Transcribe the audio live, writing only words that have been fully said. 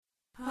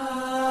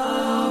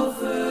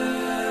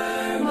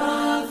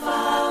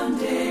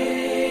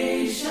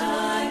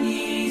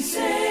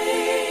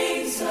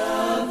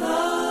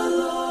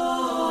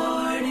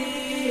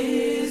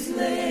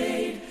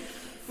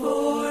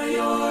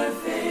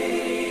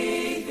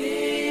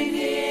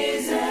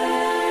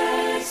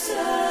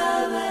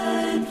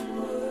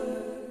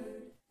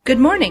Good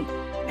morning,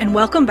 and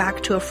welcome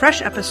back to a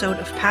fresh episode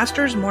of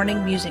Pastor's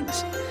Morning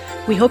Musings.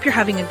 We hope you're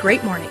having a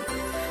great morning.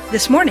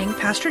 This morning,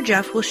 Pastor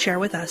Jeff will share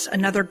with us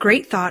another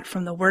great thought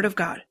from the Word of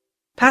God.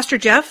 Pastor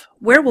Jeff,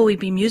 where will we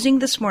be musing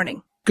this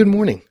morning? Good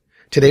morning.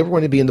 Today we're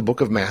going to be in the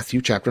book of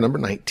Matthew, chapter number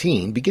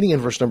 19, beginning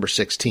in verse number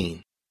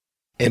 16.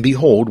 And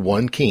behold,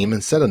 one came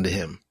and said unto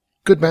him,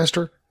 Good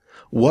master,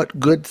 what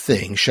good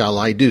thing shall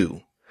I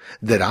do,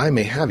 that I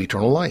may have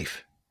eternal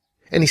life?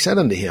 And he said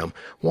unto him,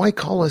 Why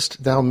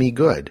callest thou me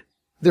good?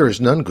 There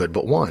is none good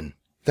but one,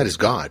 that is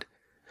God.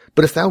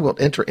 But if thou wilt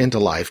enter into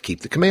life,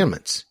 keep the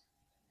commandments.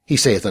 He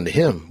saith unto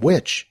him,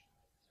 Which?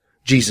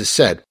 Jesus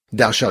said,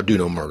 Thou shalt do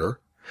no murder.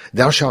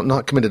 Thou shalt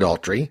not commit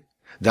adultery.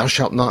 Thou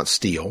shalt not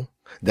steal.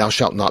 Thou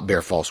shalt not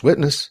bear false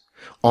witness.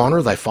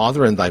 Honor thy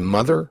father and thy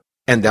mother.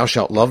 And thou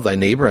shalt love thy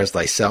neighbor as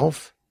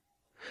thyself.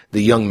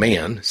 The young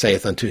man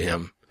saith unto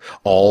him,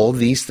 All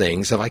these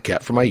things have I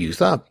kept from my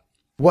youth up.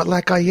 What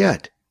lack I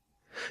yet?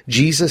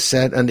 Jesus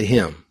said unto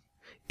him,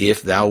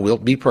 If thou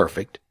wilt be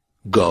perfect,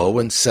 go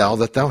and sell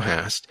that thou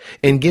hast,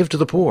 and give to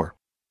the poor,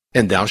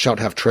 and thou shalt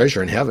have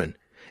treasure in heaven,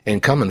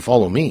 and come and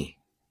follow me.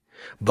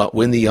 But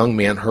when the young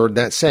man heard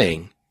that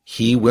saying,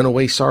 he went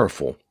away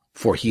sorrowful,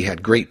 for he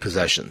had great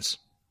possessions.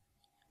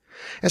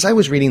 As I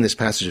was reading this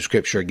passage of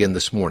Scripture again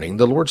this morning,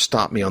 the Lord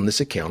stopped me on this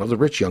account of the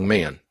rich young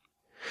man.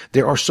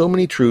 There are so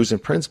many truths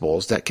and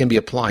principles that can be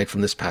applied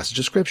from this passage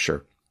of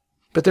Scripture.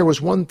 But there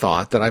was one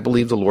thought that I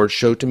believe the Lord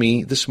showed to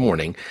me this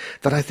morning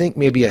that I think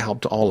may be a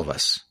help to all of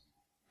us.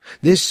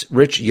 This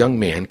rich young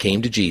man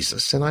came to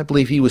Jesus, and I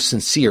believe he was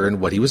sincere in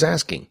what he was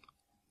asking.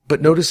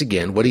 But notice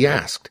again what he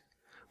asked.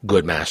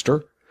 Good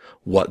master,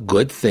 what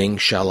good thing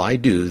shall I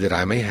do that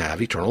I may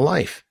have eternal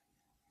life?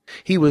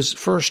 He was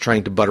first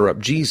trying to butter up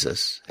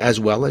Jesus, as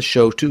well as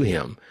show to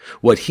him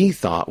what he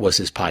thought was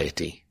his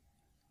piety.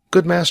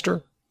 Good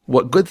master,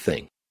 what good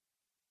thing?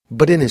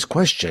 But in his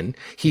question,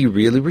 he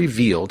really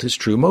revealed his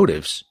true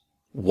motives.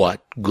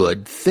 What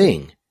good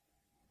thing?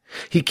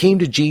 He came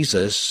to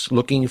Jesus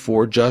looking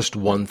for just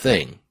one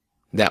thing,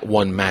 that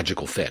one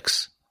magical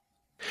fix.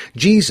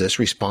 Jesus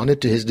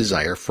responded to his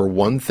desire for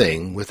one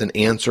thing with an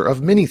answer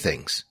of many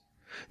things.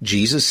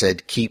 Jesus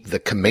said, keep the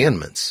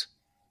commandments.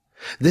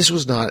 This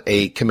was not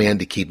a command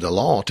to keep the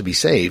law to be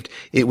saved.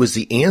 It was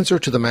the answer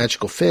to the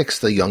magical fix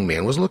the young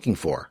man was looking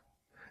for.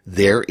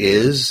 There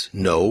is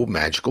no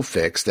magical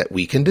fix that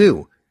we can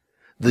do.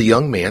 The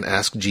young man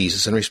asked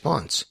Jesus in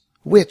response,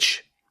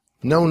 Which?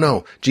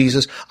 No,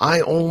 Jesus,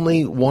 I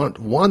only want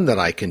one that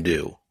I can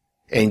do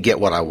and get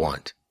what I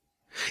want.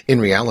 In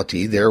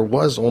reality, there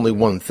was only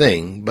one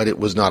thing, but it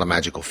was not a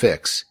magical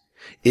fix.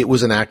 It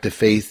was an act of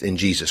faith in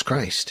Jesus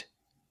Christ.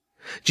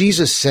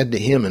 Jesus said to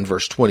him in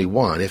verse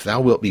 21, If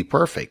thou wilt be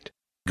perfect,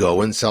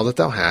 go and sell that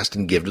thou hast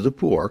and give to the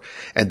poor,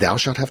 and thou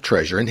shalt have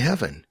treasure in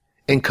heaven,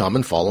 and come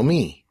and follow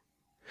me.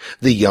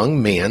 The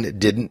young man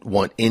didn't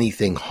want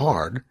anything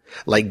hard,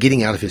 like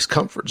getting out of his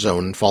comfort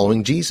zone and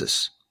following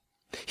Jesus.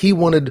 He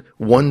wanted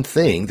one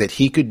thing that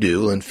he could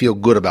do and feel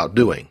good about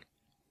doing.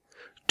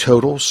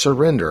 Total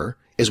surrender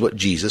is what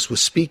Jesus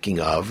was speaking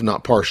of,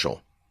 not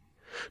partial.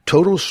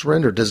 Total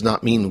surrender does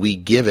not mean we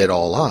give it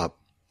all up.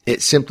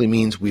 It simply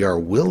means we are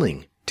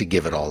willing to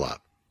give it all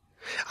up.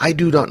 I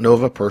do not know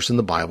of a person in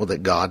the Bible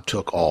that God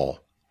took all.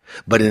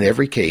 But in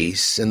every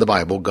case in the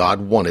Bible,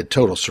 God wanted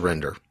total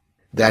surrender.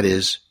 That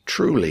is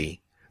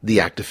truly the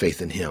act of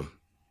faith in Him.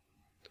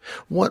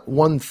 What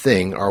one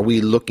thing are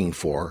we looking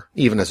for,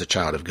 even as a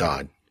child of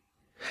God?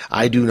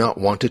 I do not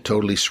want to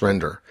totally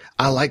surrender.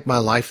 I like my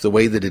life the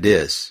way that it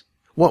is.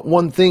 What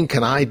one thing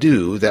can I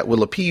do that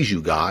will appease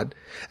you, God,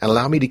 and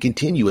allow me to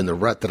continue in the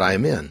rut that I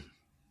am in?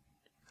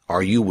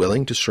 Are you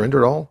willing to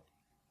surrender it all?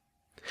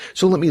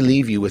 So let me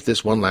leave you with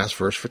this one last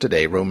verse for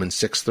today, Romans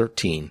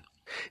 6:13.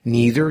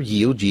 Neither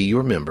yield ye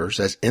your members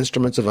as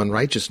instruments of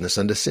unrighteousness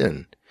unto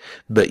sin,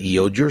 but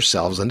yield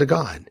yourselves unto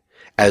God,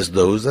 as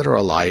those that are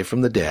alive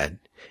from the dead,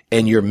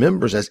 and your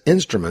members as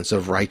instruments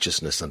of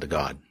righteousness unto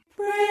God.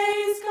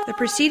 The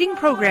preceding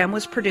program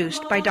was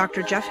produced by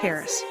Dr. Jeff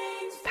Harris,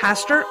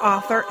 pastor,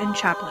 author, and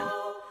chaplain.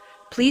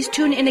 Please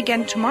tune in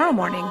again tomorrow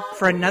morning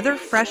for another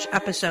fresh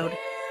episode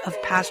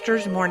of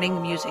Pastor's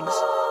Morning Musings.